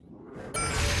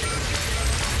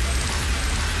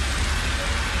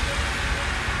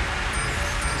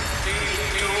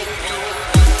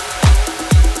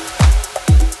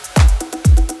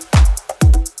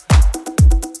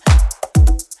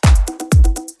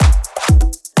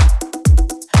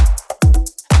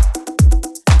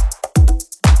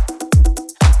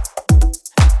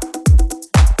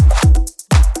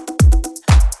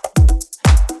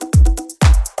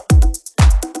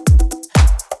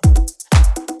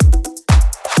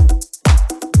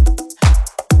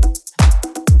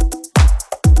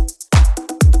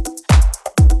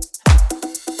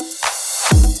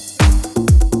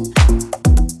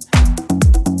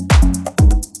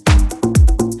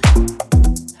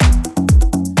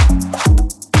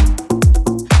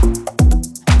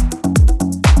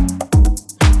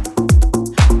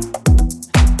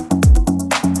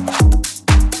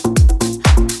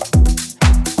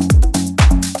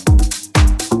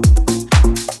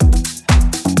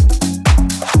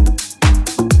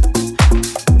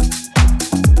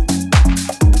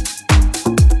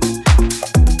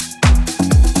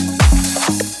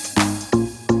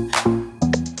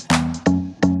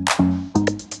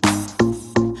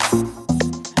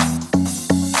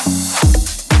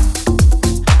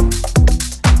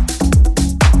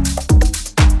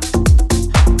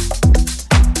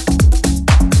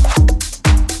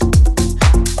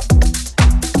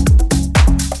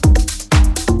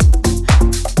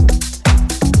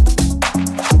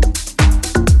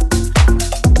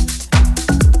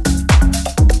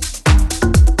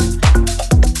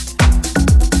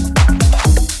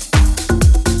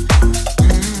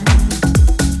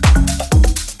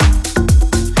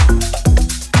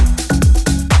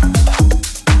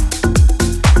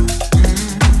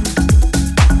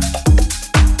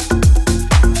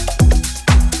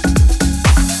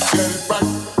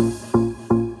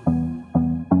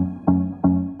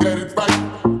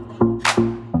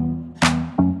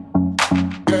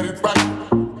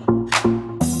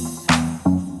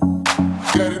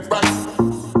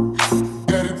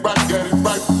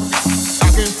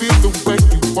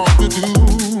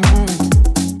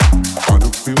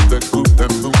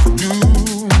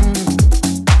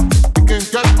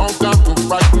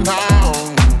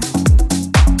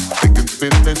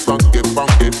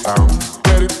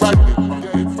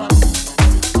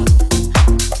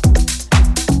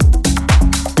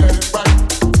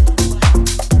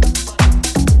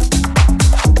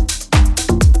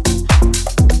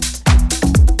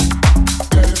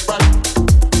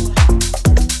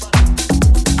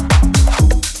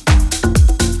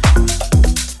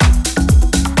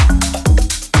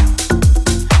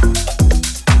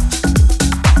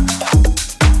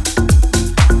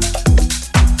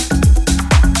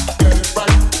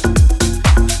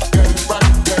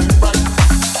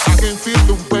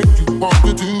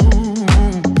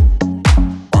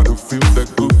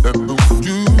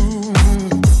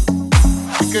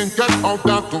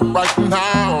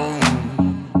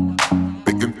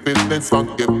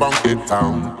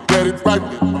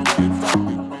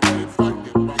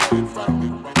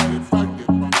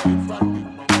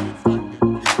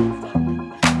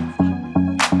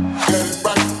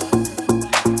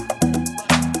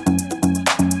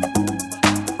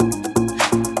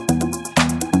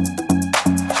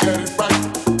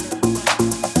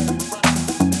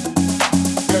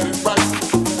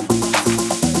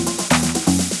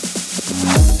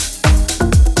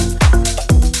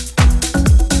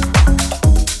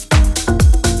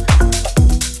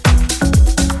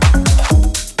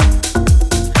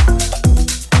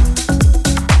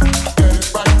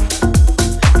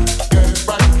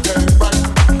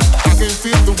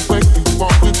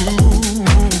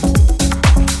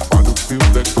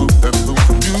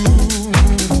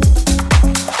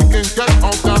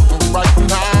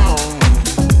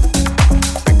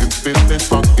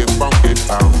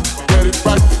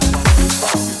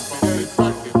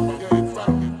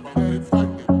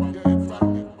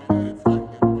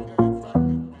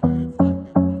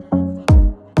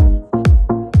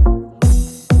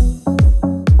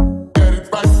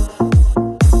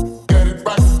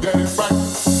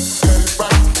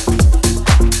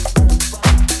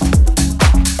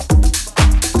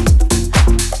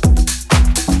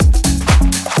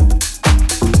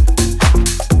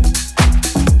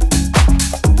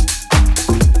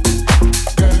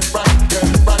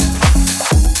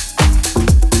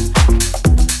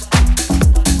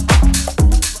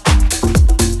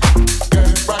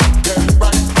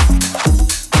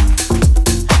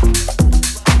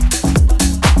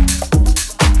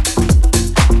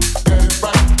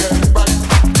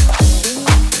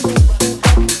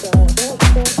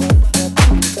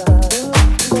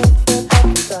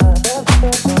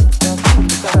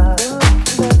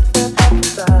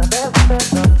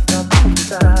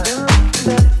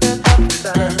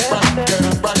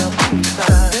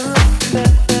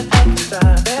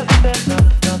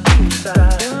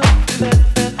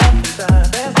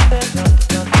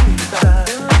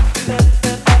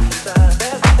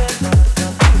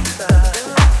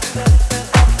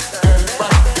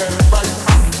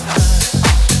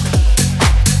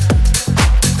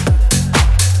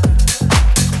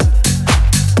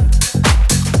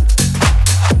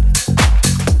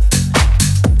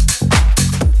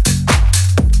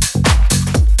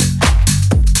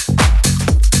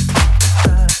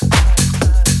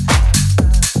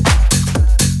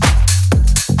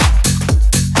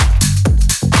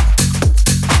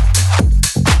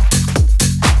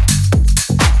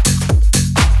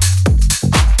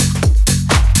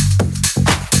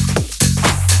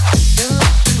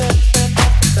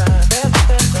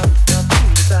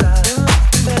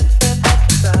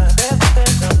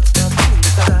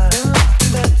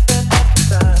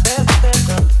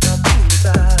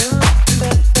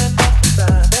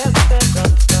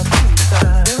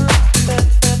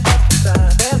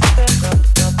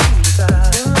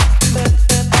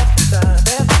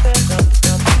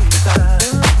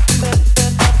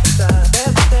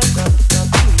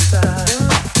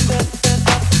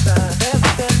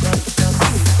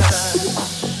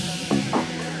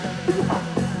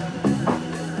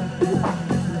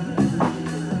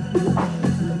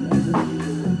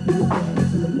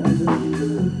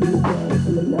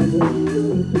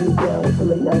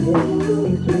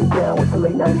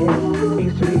late night hit.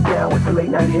 Used to be down with the late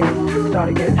night hit.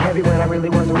 Started getting heavy when I really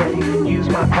wasn't ready.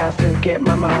 Used my past to get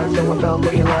my mind, so I felt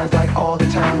million lines like all the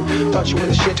time. Thought you were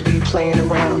the shit to be playing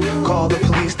around. Call the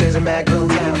police, there's a mad girl in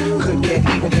town. Couldn't get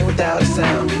even here without a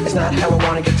sound. It's not how I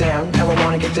wanna get down, how I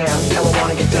wanna get down, how I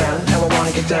wanna get down, how I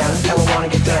wanna get down, how I wanna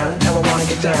get down, how I wanna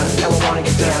get down, how I wanna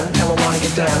get down, how I wanna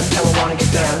get down, how I wanna get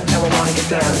down, how I wanna get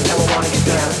down, how I wanna get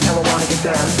down, how I wanna get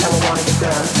down, how I wanna get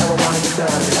down, how I wanna get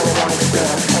down, how I wanna get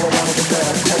down, how I wanna get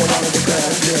down, how I wanna get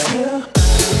down, yeah.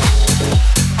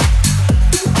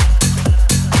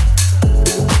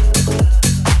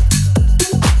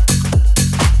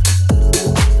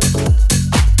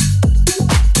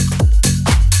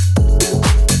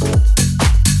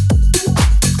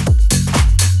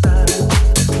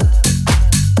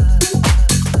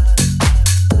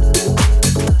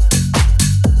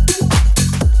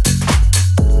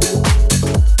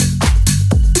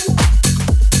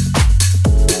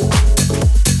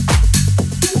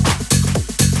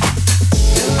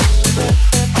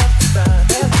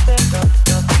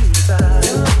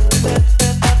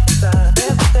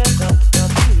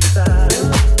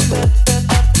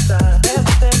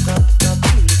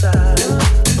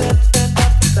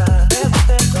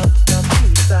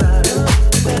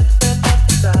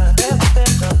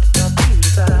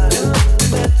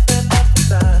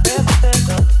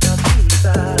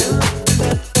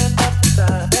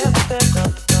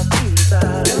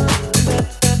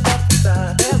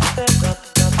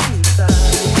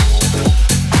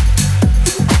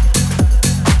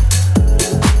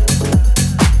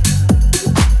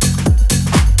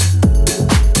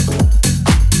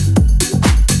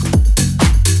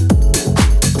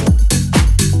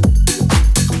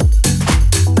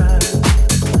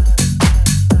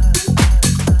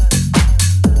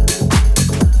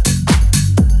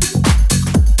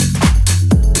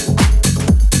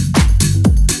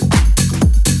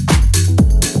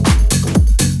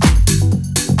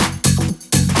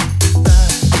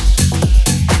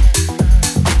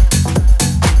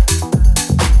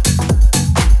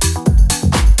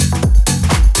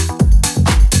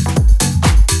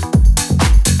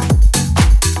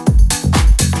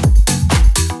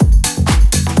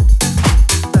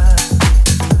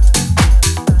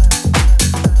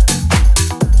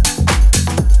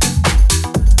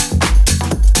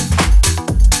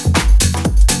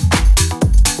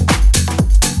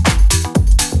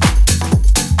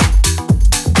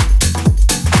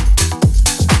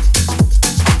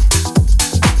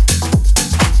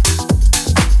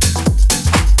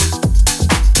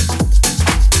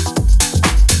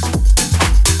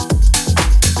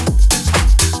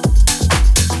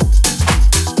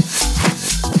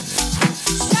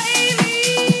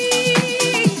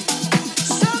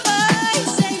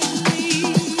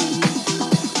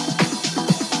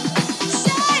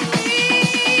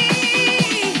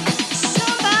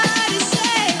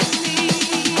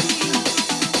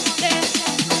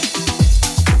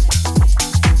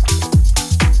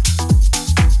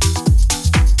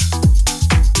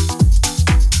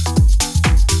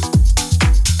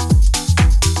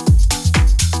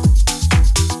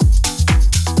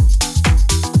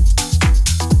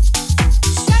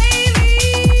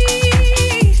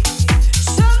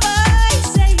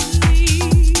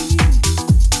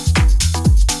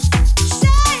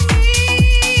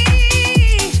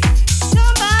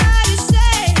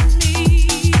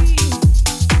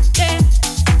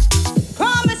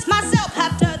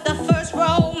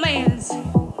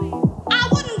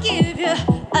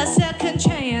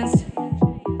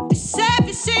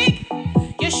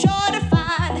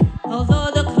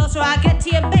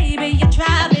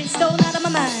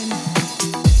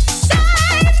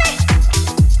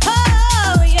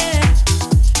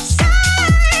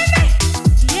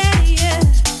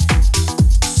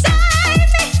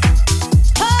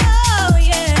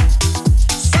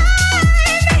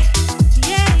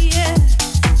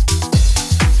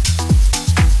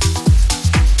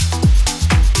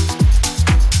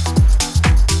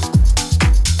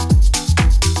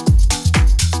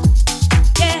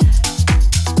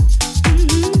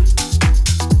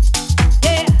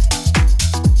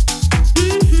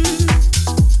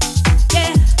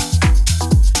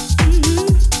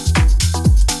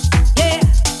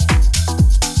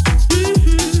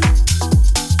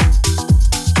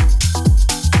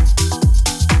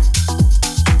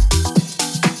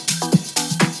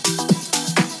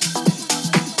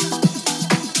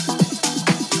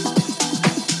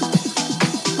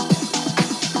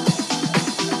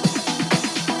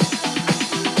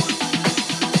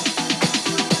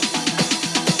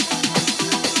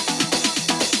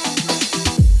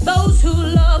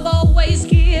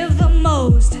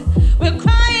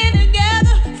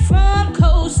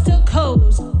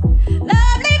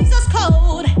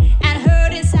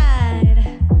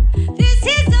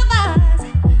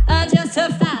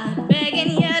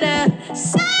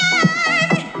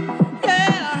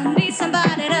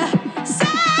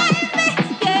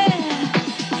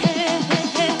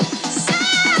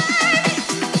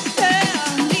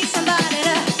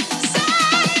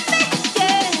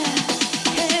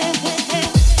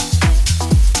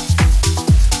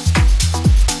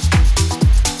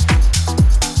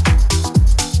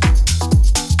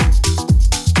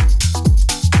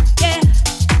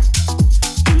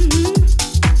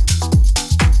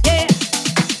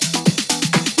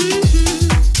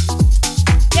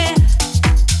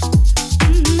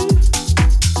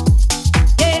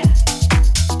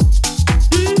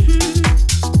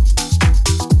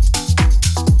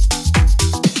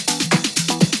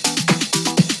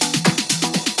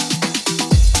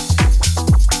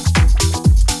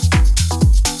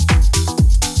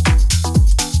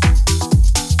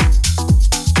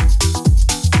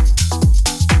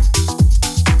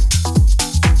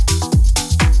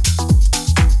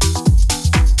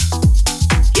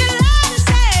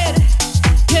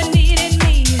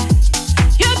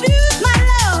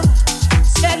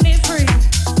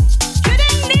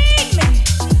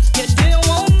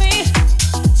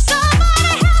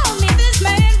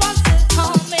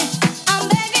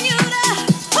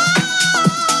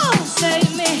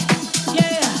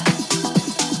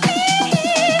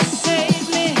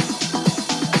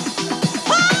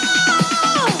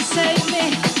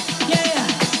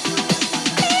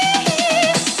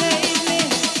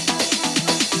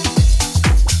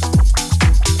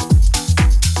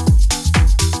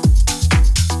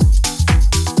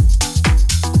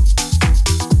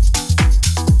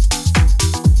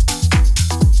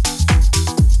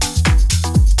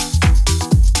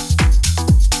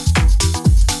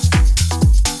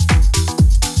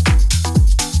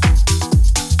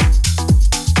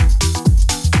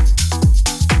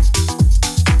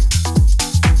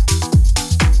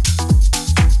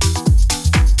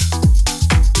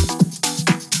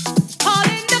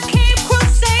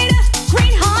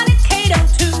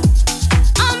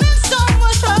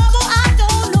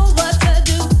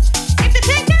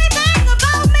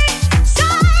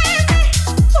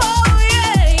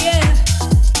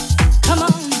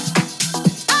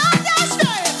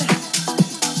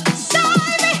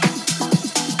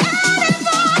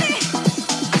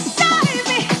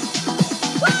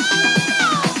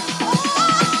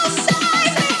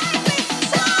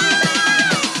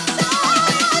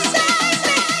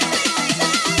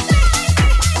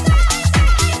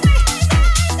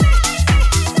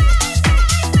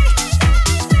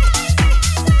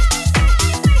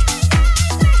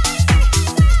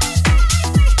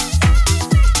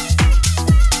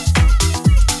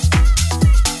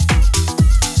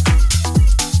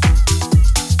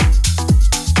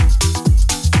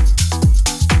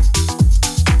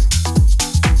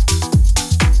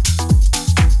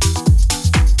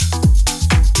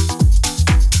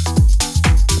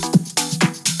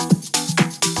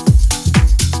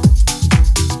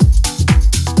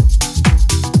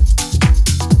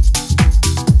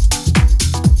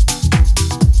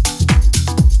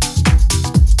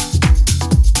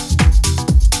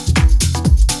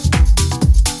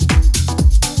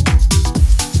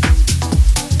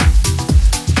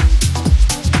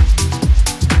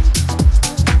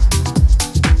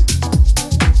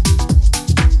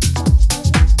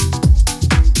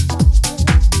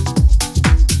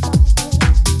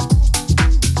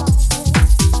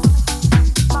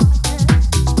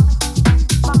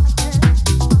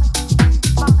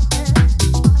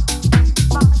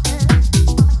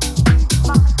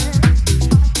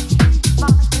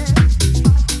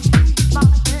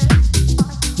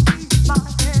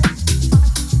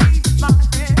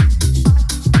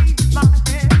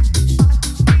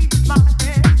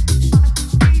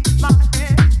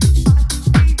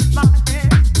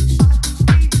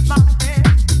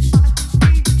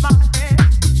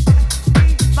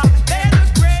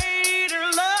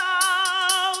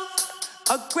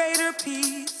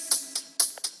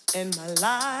 in my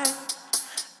life.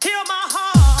 Heal my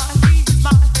heart, ease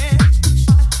my pain,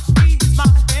 ease my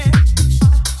pain,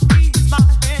 ease my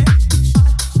pain,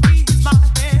 ease my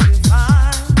pain,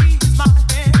 divine, ease my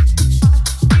pain,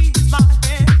 ease my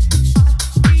pain,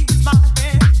 ease my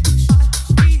pain,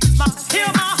 ease my pain.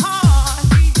 Heal my heart,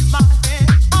 ease my pain,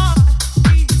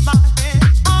 ease my pain,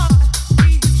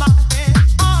 ease my pain,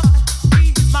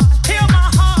 ease my. Heal my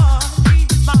heart,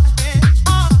 ease my pain,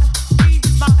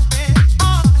 ease my pain,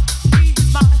 ease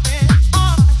my pain,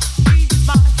 ease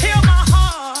my. Heal my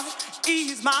heart,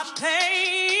 ease my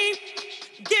pain.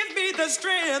 Give me the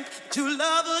strength to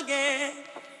love again.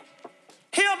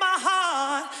 Heal my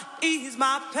heart, ease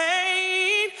my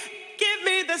pain. Give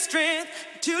me the strength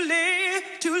to live,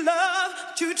 to love,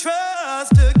 to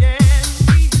trust again.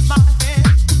 Ease my pain,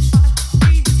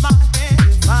 ease my pain,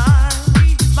 divine.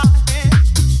 Ease my pain,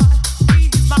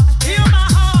 ease my. Heal my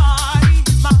heart,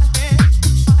 ease my pain,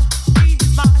 ease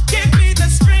my. Give me the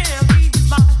strength, ease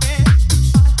my pain,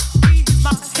 ease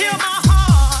my. Heal my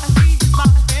heart, ease my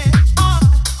pain,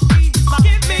 ease my.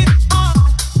 Give me,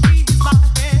 ease my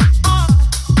pain,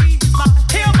 ease my.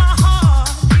 Heal my heart,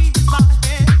 ease my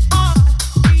pain,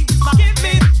 ease my. Give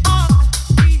me,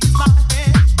 ease my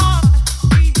pain,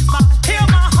 ease my. Heal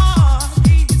my heart,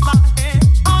 ease my pain,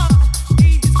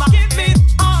 ease my. Give me,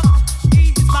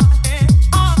 ease my pain,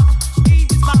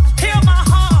 ease my. Heal my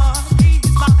heart, ease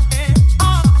my pain,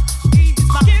 ease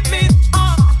my. Give me,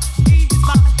 ease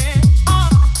my pain,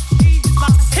 ease my.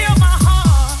 Heal my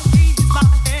heart, ease my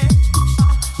pain,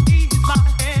 ease my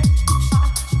pain,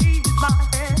 ease my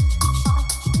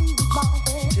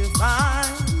pain,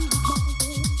 divine.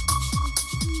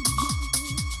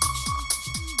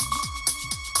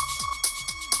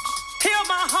 Heal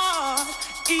my heart,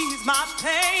 ease my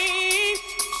pain.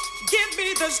 Give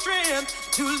me the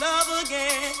strength to love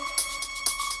again.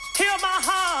 Heal my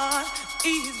heart,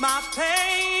 ease my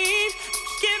pain.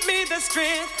 Give me the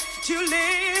strength to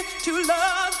live, to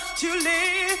love, to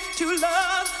live, to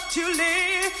love, to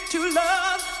live, to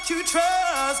love, to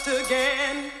trust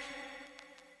again.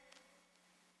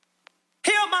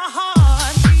 Heal my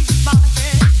heart, ease my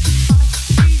pain,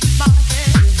 ease my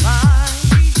pain, divine.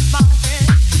 Ease my pain,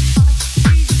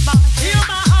 ease my. Heal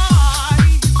my heart,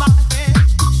 ease my pain,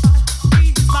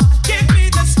 ease my. Give me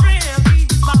the strength,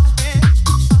 ease my pain,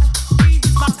 ease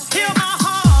my. Heal my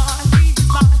heart, ease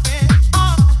my pain,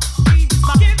 ease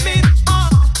my. Give me,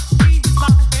 ease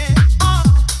my pain,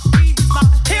 ease my.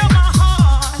 Heal my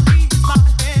heart, ease my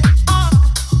pain,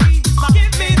 ease my.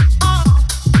 Give me.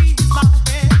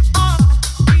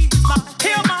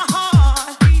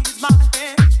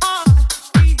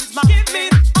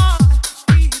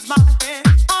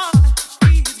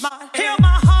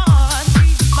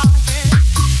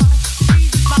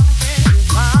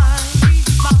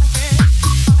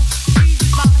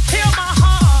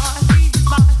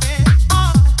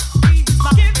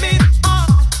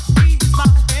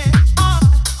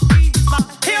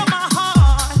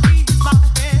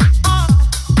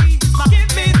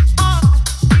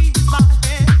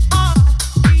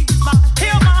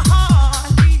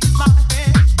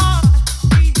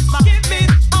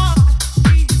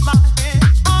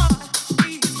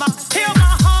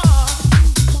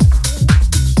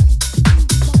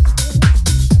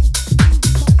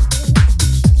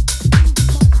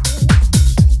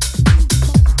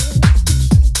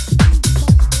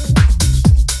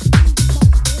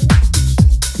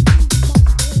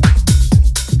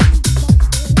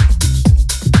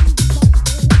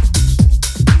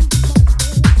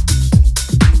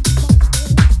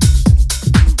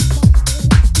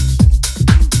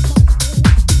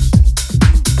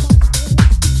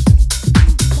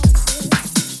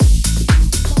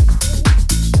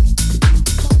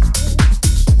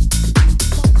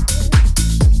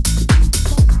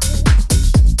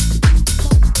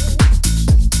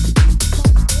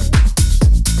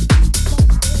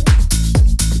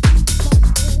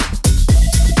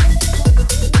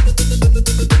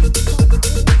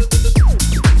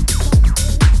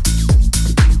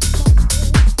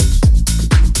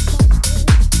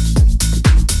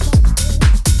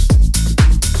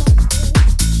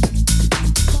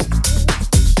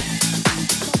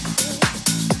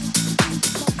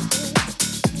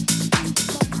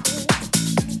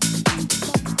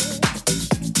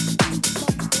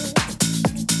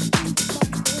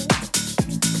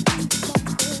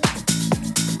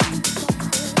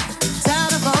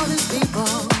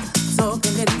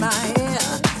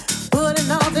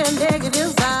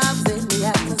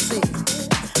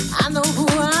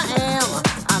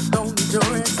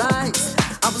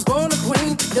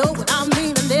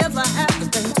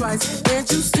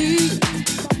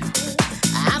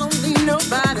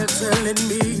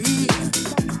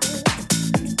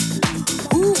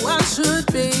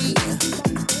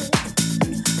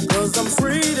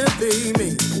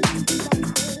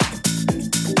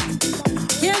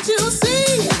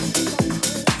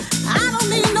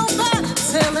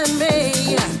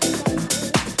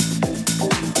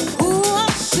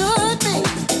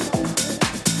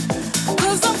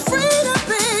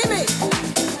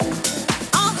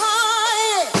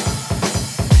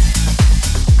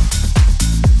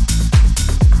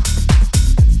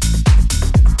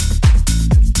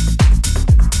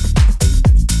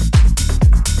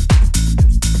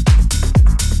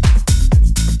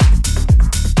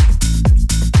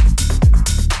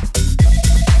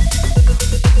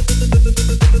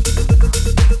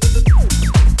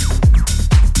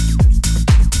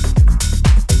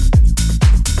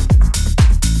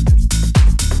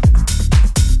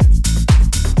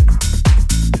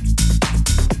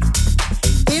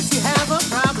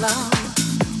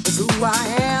 who I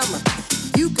am.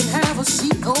 You can have a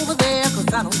seat over there, cause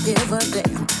I don't give a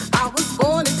damn. I was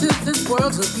born into this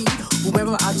world to be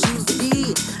whoever I choose to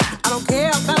be. I don't care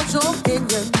about your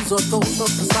opinions or those of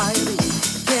society.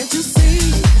 Can't you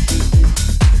see?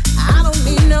 I don't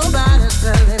need nobody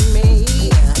telling me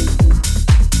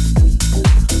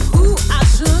who I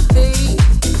should be,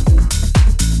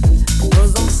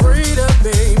 cause I'm free to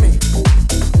be me.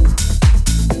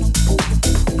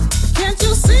 Can't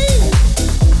you see?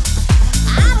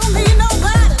 I don't need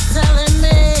nobody telling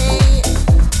me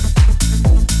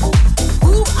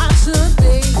who I should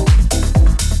be,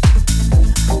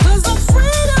 cause I'm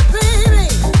free to be me.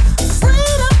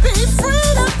 Free to be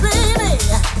me.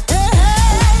 Hey,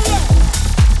 hey, yeah.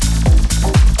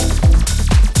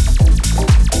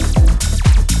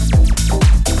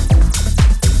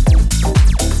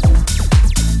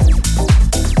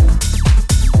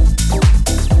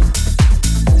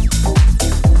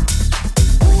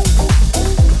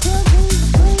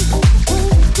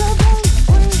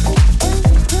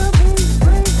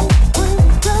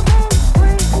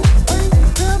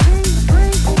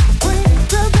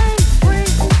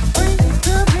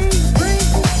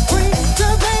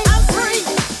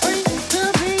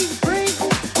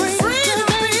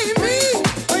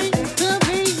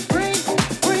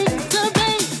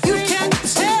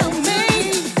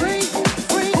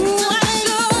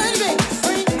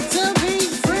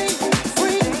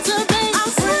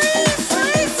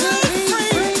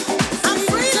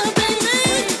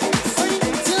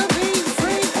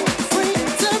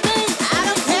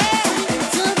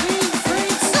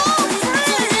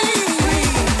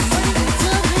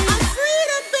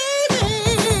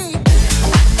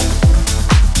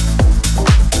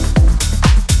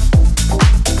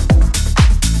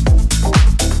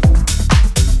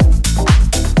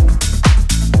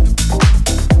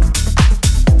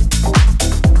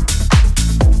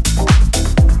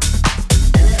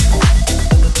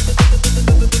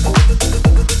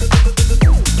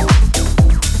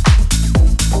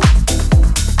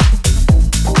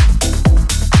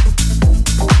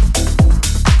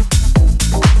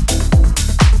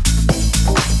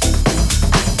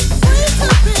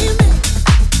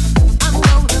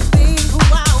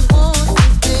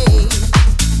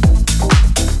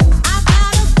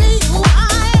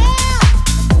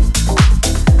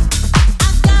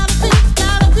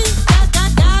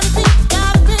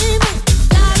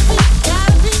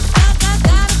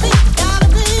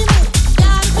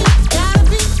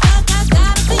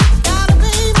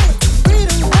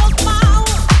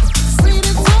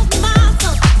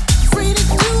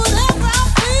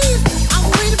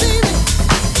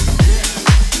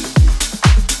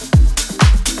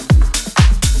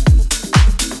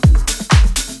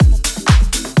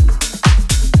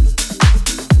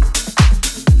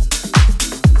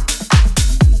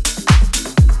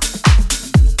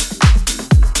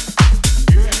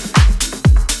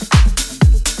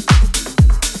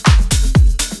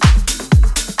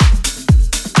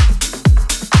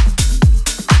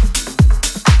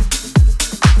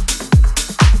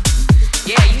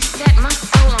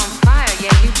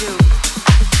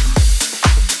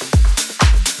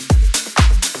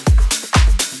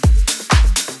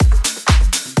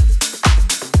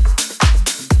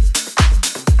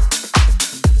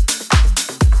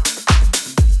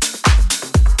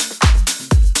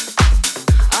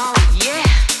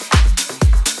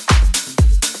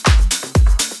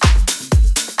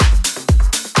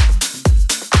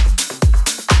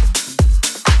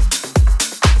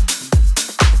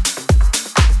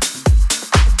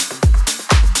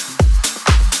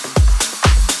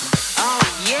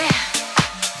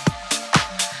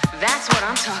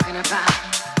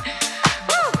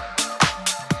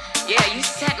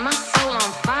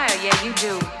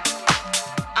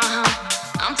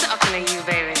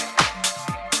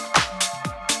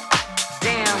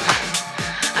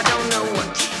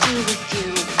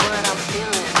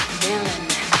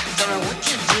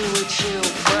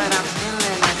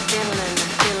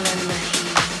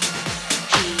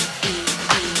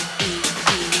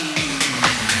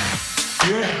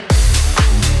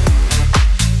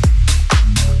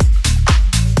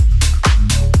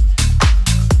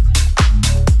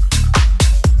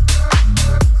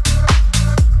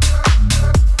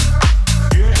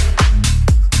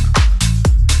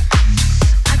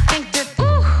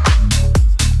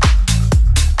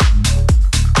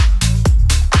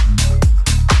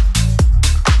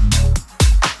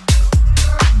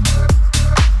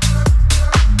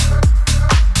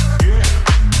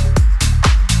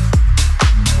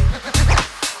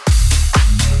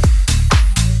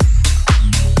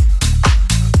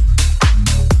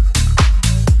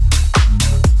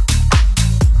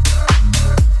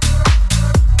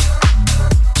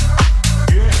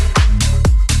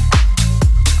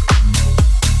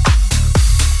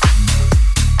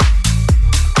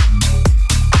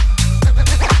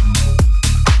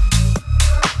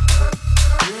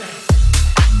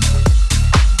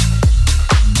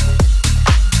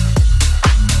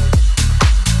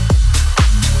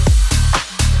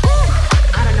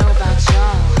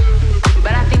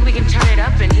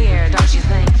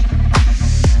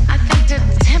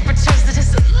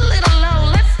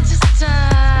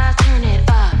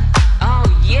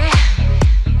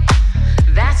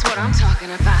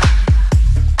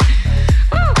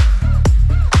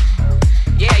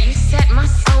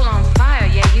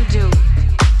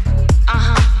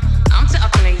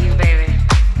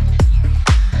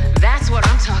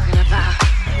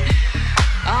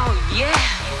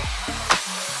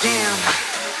 Damn,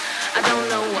 I don't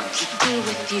know what to do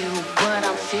with you, but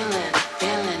I'm feeling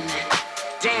it.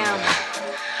 Damn,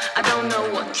 I don't know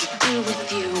what to do with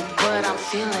you, but I'm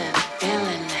feeling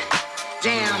it.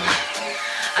 Damn,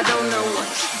 I don't know what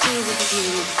to do with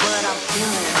you, but I'm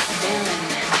feeling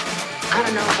it. I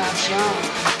don't know about y'all,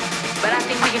 but I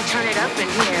think we can turn it up in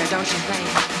here, don't you think?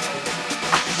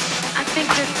 I think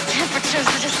the temperatures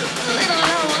are just a little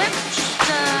low. Let's just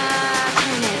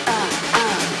turn it up.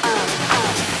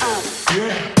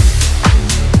 Yeah.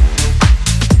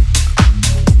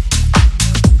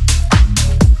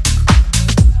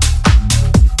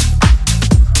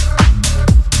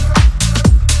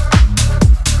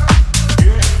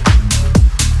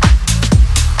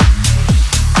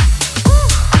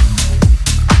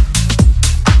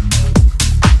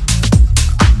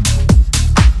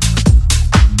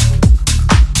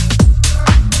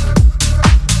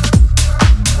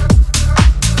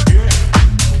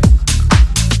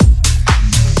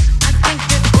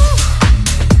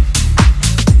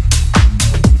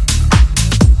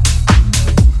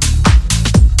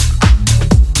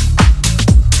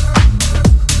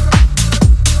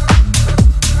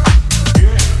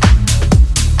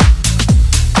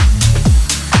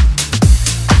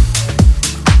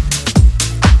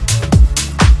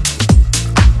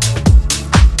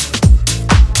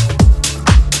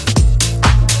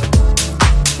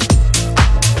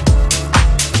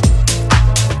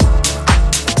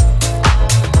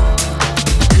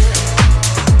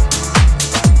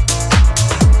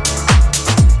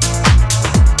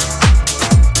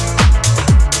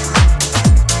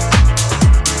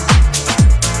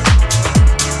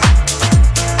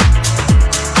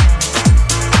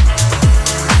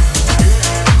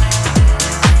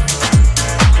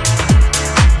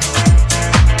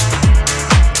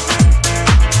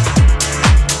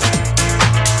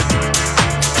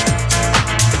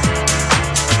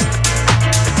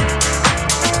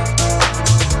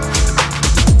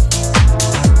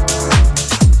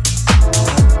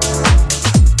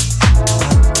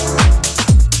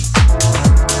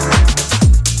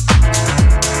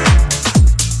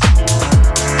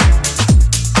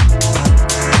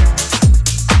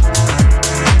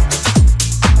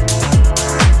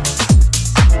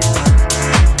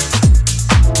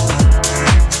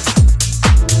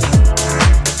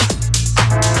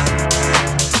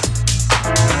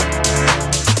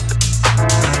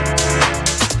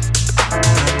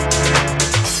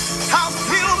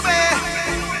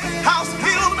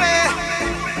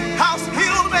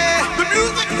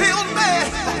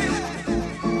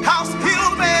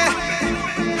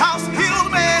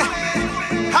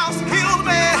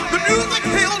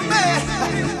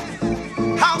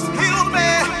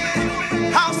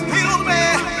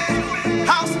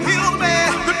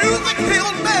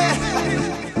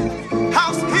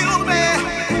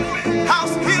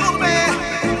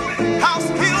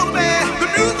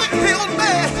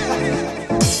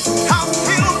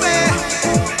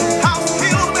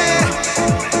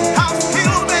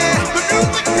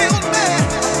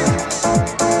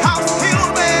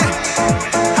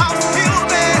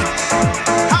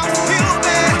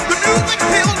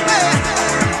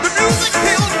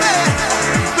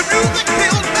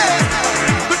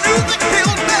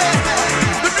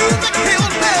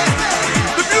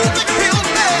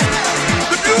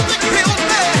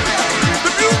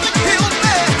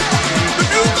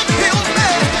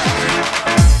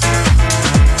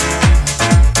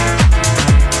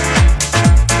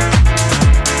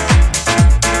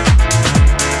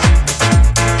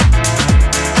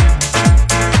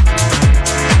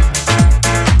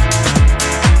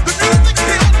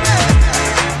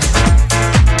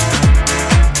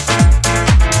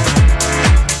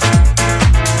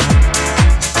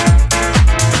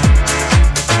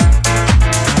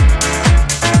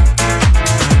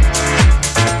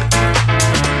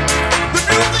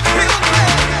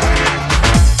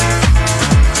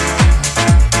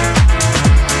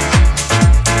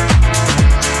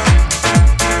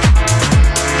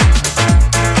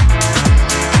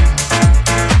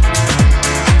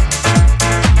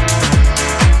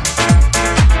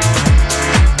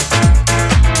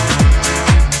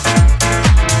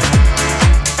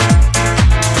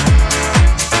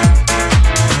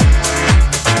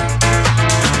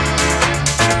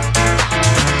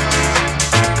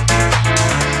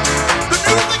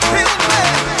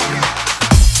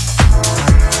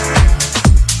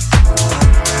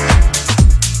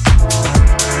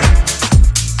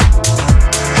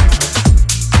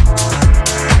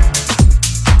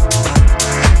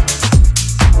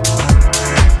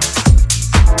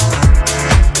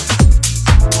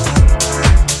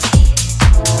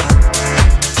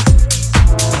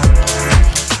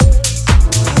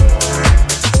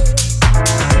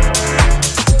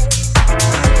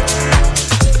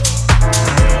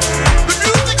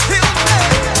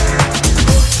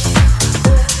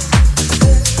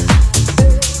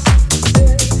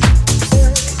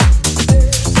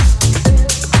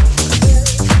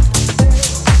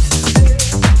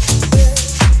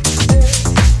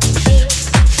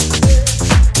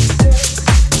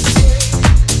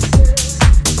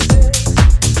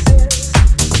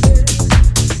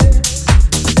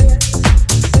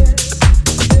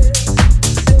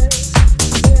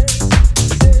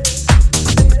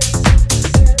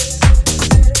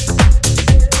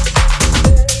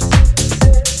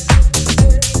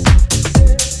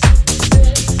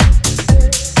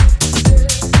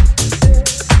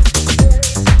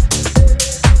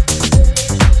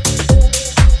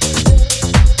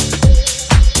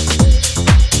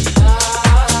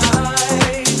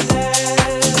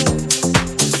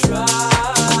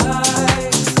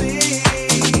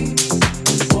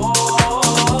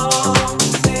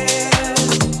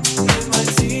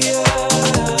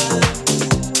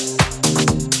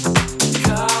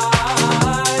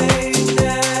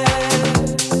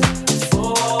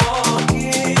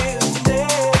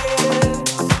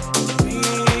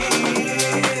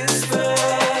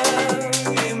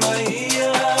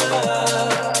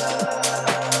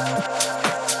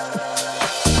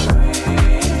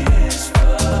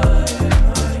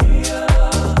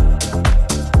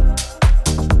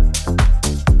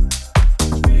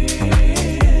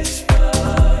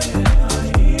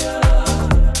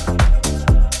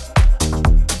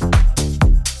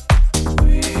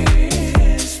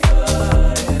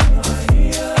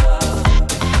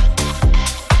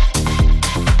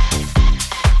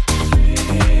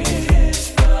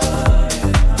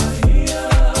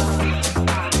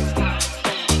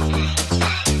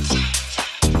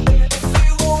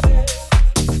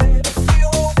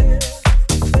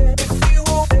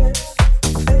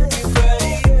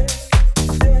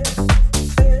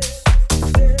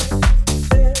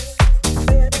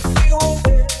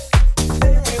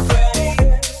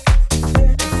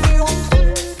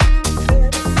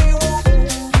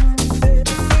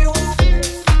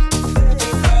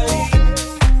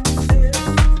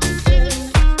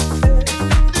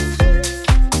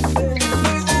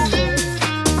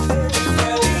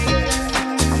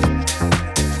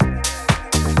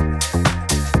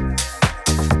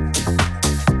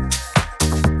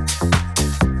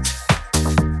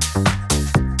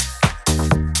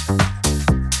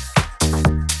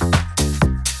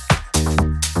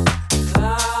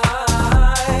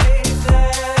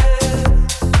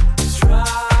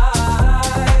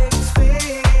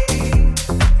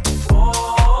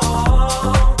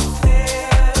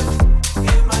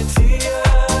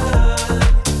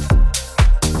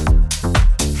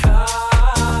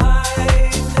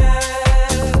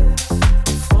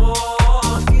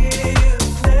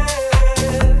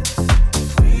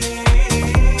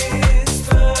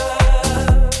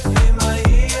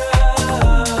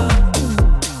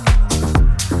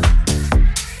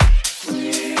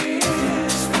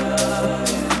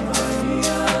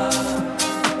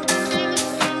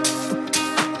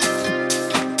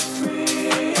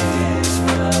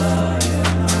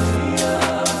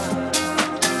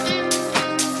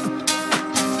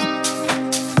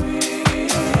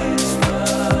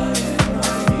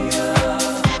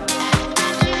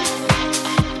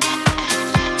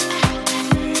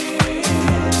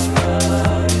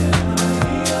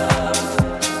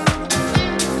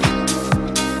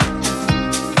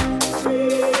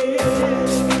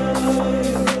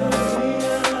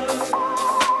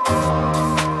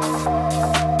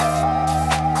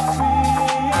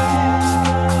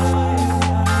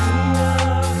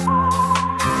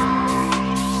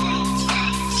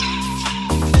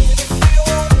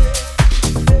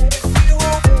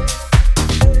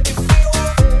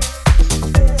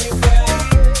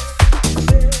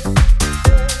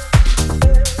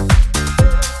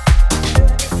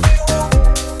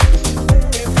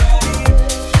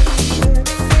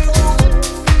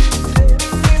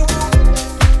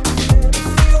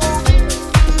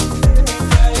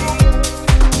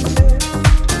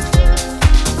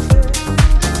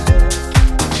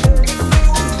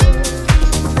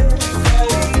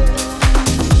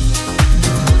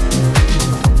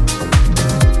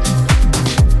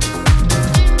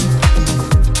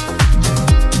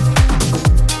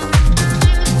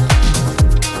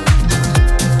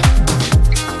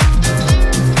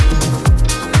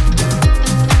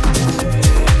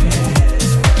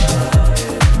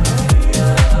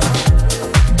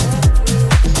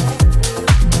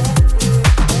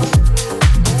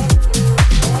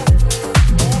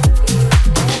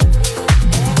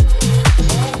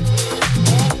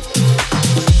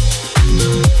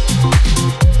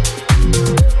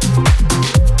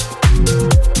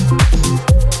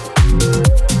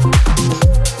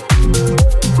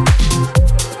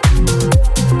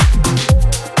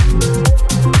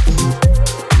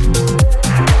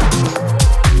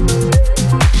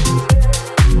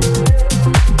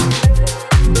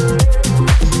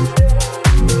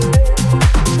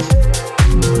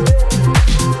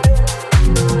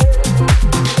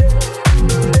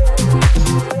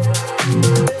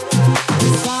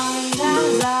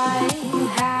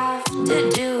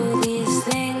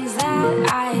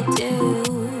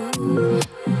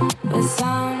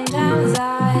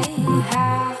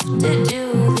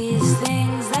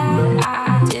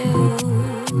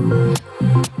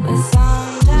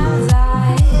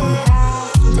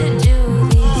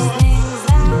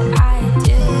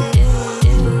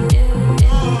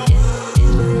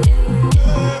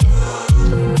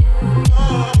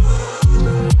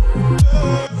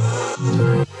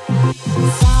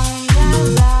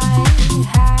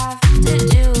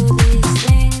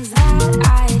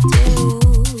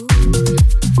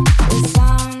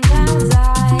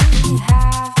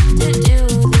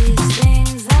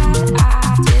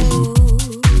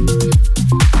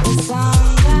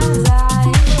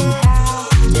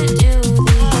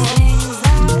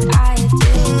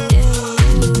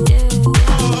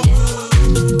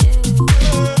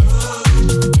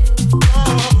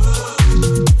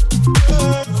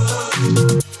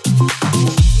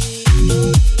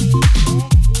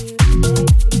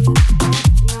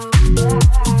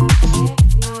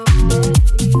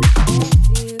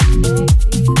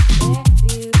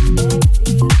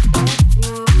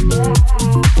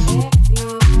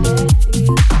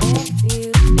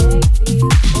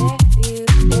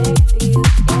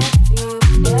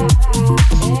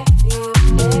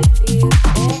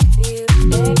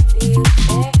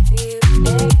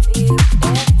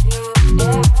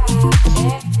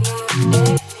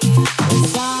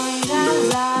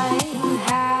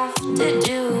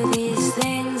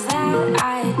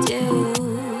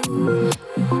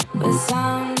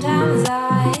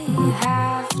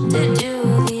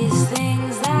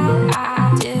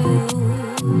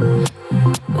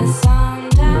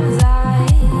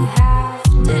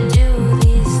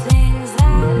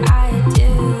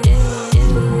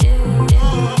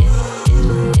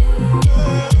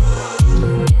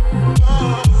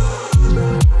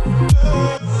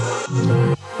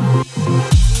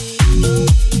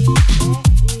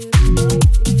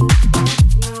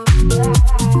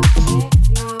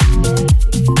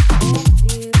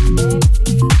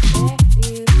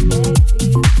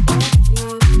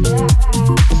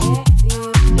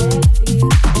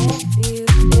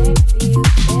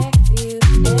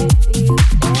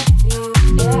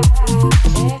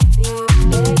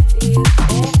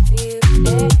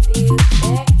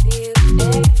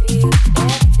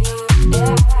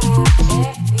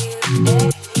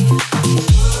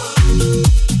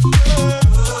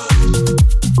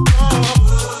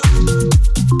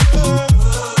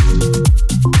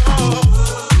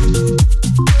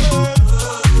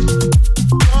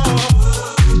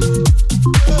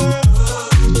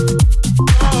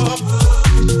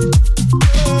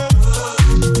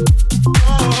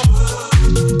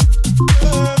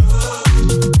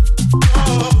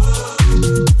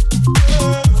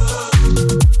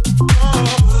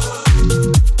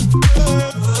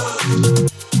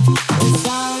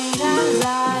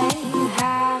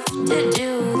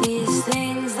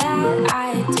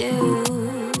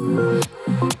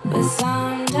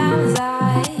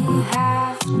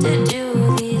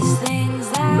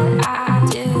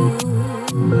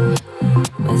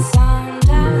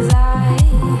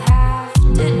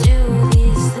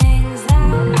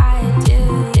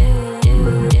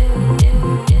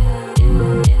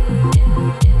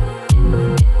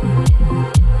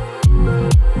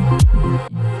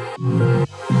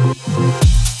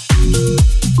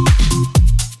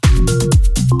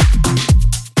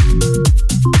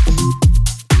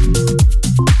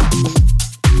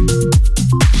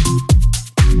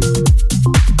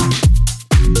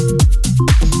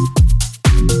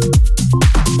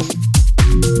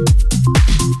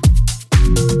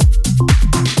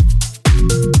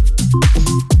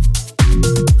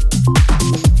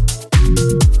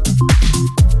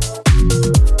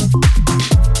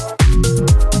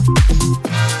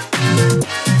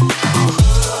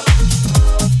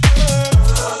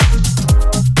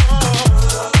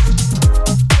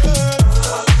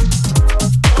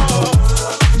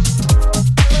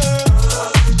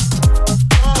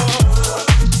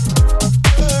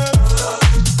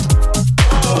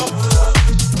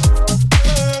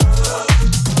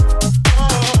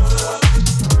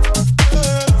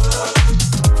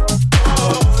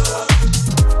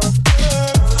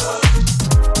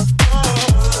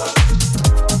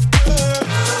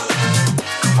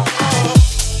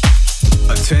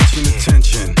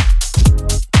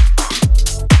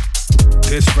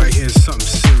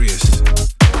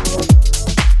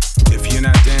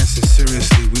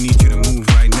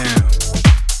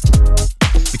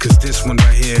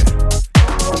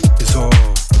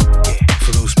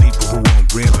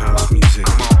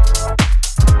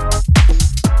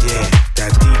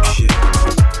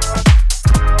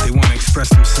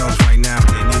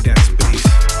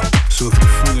 So if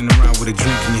you're fooling around with a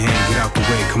drink in your hand, get out the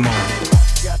way, come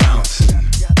on.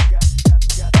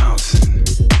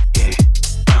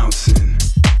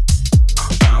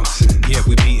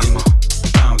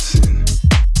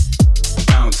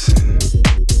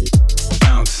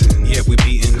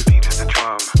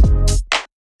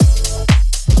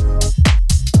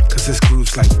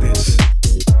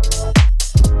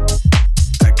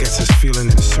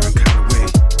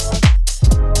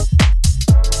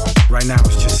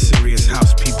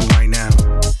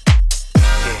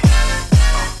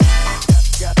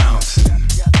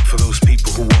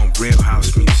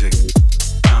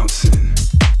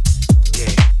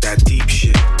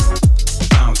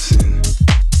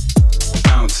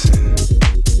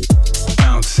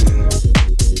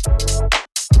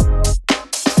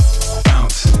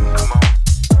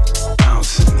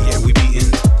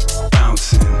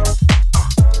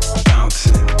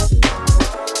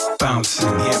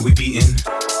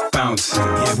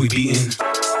 we beatin',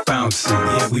 bouncing.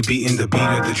 Yeah, we beatin' the beat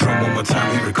of the drum one more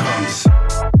time. Here it comes.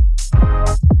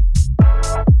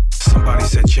 Somebody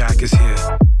said Jack is here.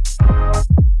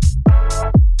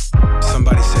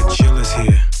 Somebody said Jill is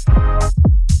here.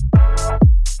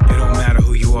 It don't matter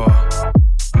who you are,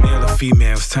 male or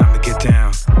female. It's time to get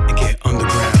down and get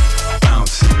underground,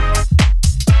 bouncing,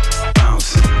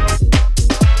 bouncing,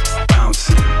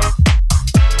 bouncing,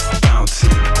 bouncing,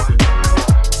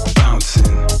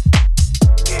 bouncing,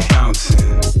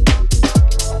 bouncing,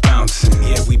 bouncing.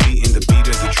 Yeah, we beating the beat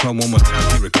of the drum one more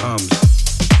time. Here it comes,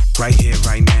 right here,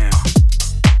 right now.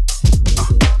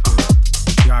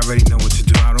 You already know what to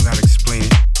do. I don't gotta explain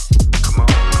it. Come on,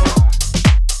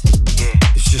 yeah.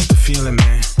 It's just a feeling,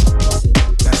 man.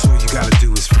 That's all you gotta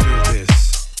do is feel this.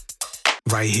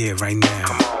 Right here, right now.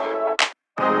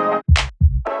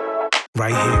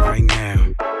 Right here, right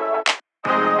now.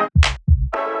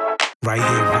 Right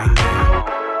here, right now.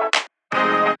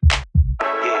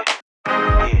 Yeah,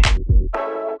 yeah.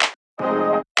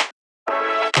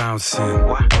 Bouncing.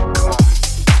 What?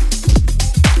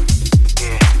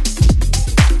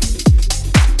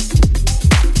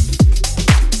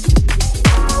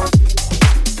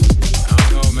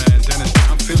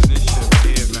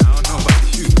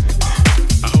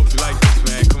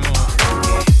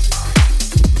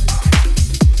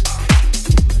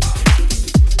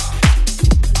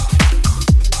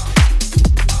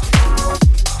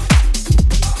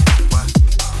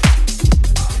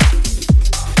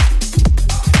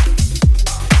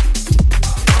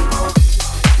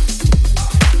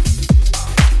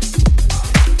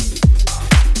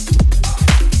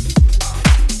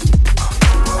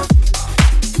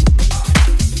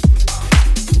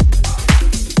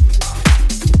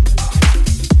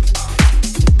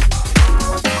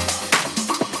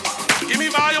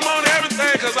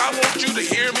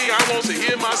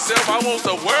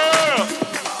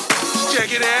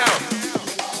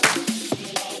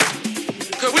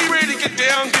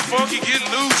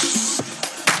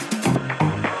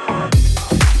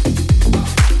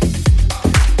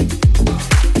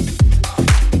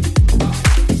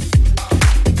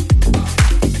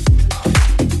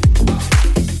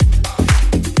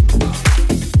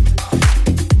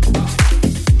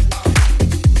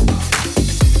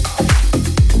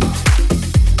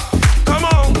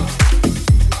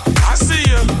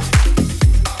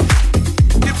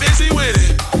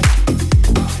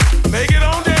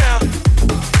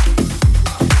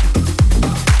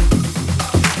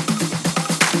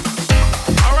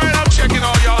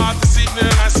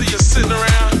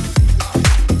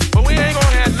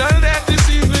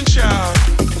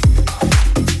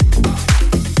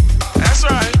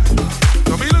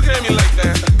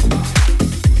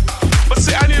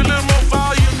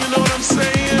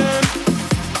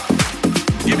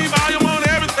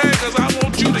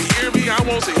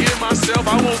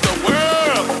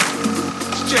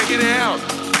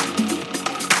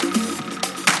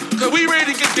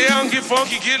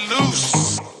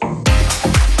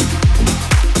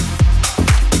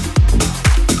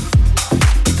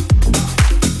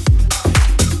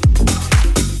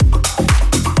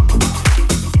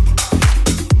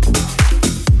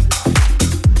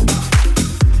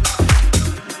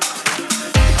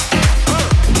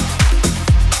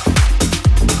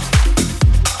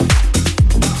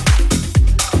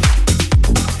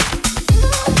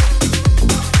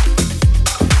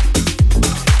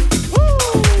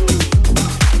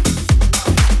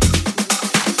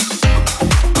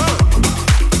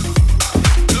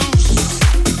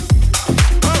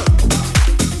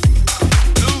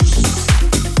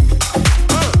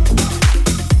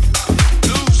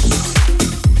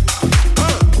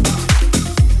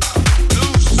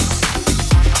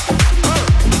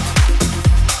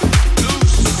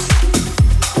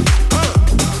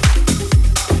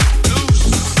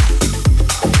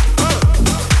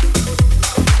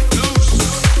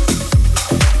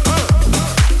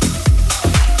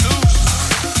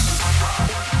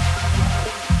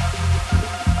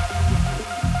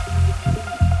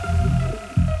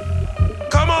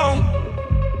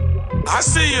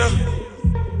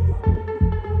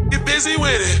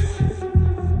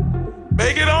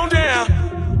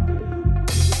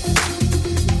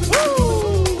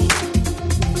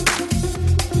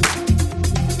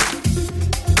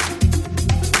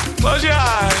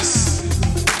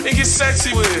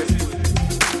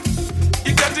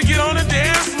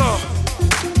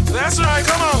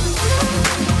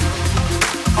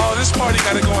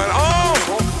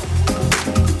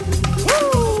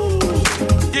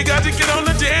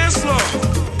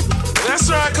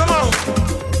 Come on.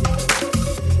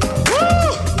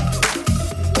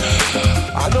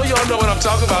 know y'all know what I'm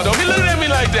talking about. Don't be looking at me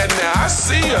like that now. I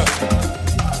see ya.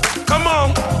 Come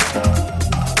on.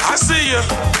 I see ya.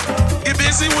 Get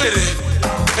busy with it.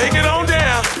 Take it on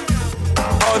down.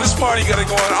 Oh, this party got it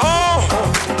going on.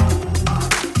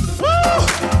 Woo!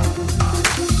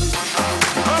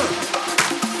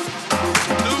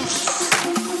 Loose.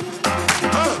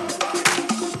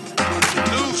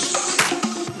 Loose.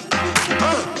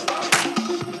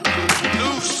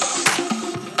 Loose.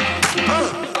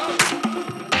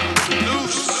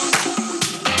 Loose.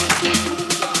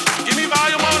 Give me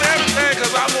volume on everything,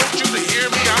 cause I want you to hear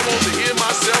me. I want to hear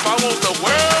myself. I want the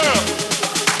world.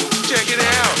 Check it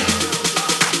out.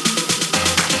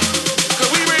 Cause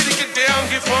we ready to get down,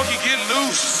 get funky, get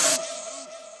loose.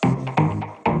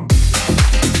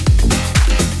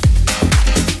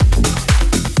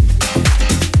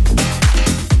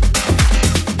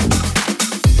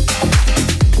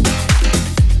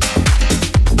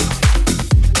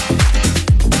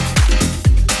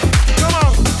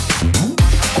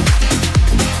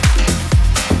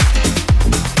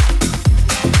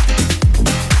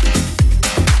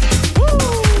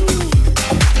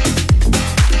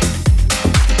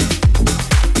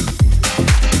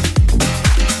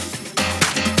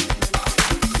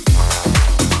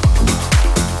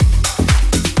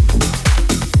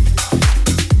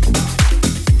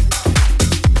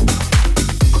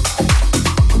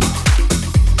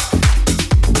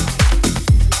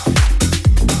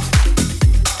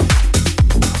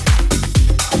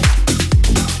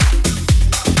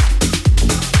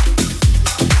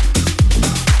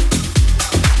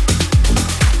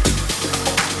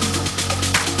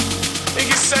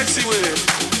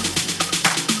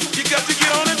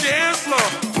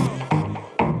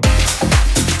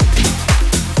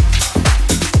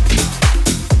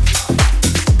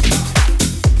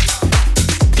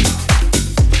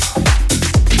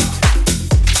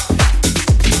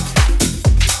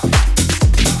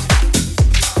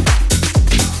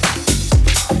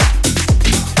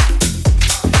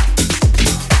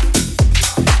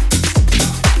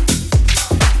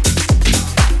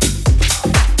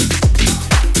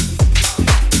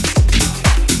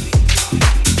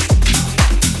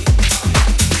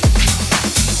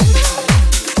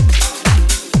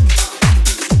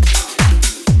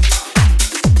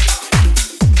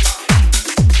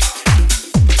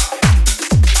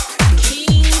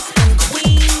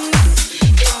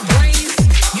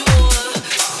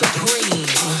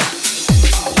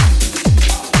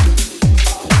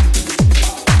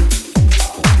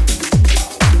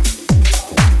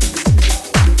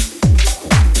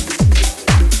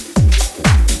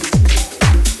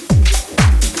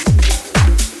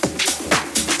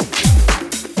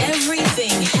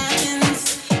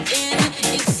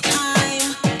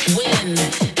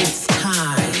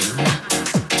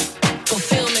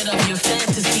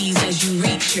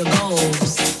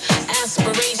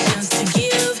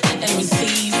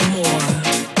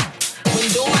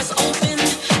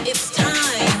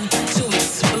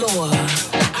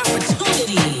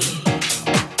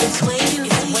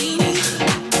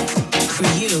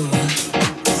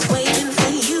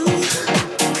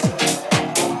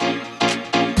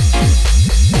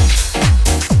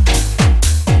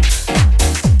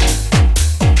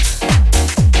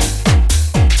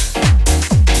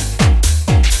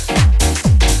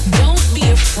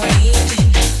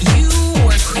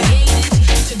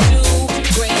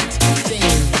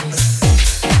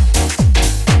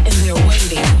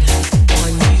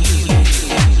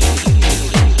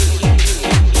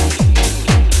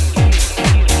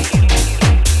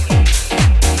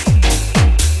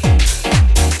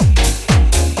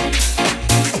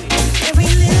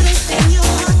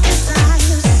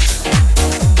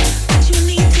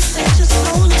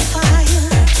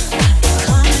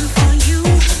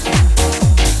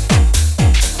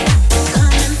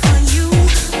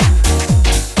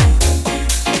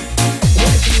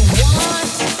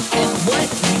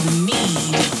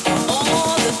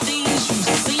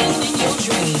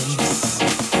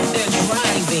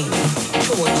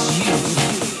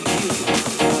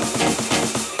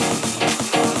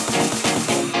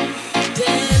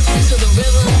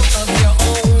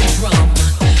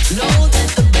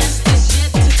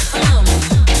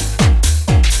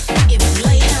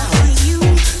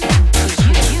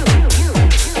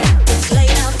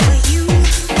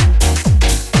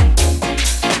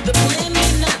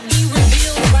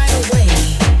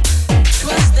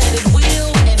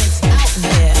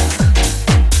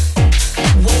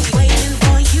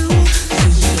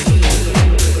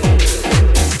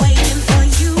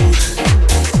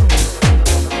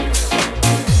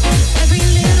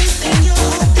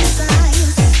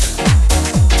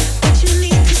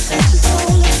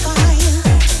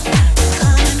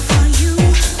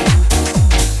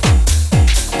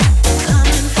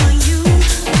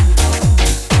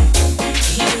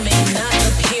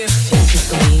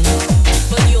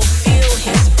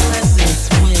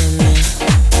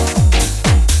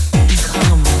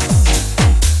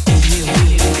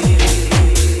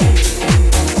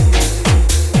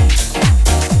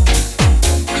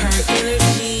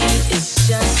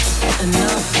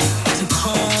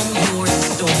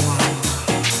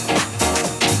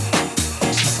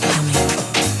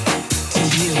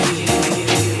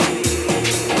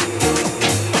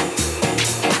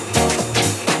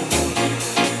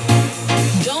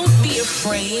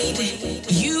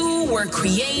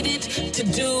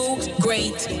 to do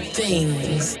great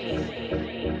things.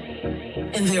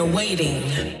 And they're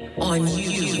waiting on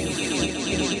you.